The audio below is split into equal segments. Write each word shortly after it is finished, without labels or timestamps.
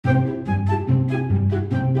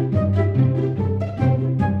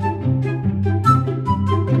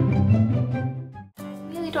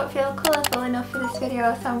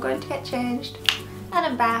video, so I'm going to get changed. And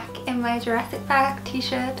I'm back in my Jurassic Park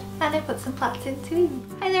t-shirt and I put some plaits in too.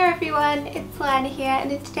 Hi there everyone, it's Allanah here,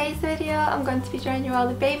 and in today's video I'm going to be showing you all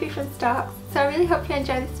the baby from Storks. So I really hope you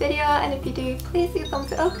enjoy this video, and if you do, please do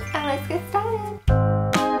thumbs it up and let's get started.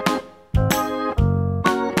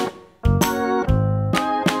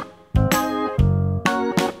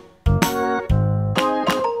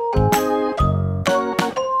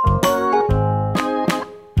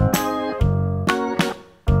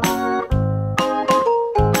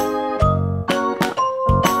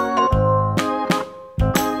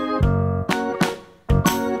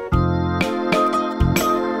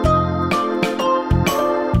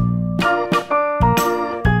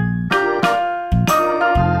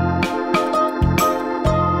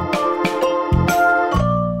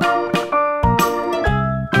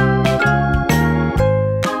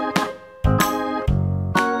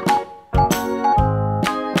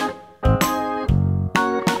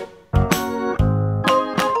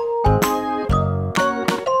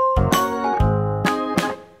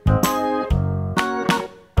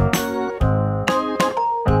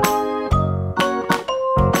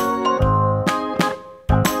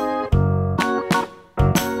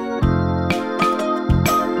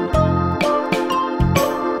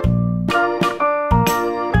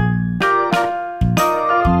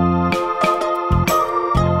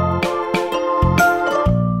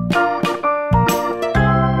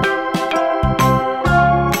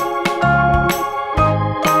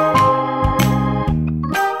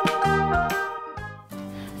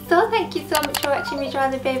 So thank you so much for watching me draw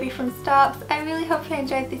the baby from Storks. I really hope you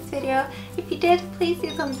enjoyed this video. If you did, please do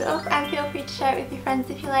thumbs it up and feel free to share it with your friends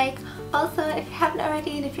if you like. Also, if you haven't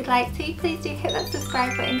already and if you'd like to, please do hit that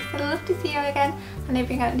subscribe button because I'd love to see you again, and I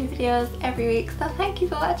bring out new videos every week. So thank you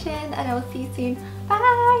for watching and I will see you soon.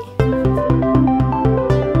 Bye!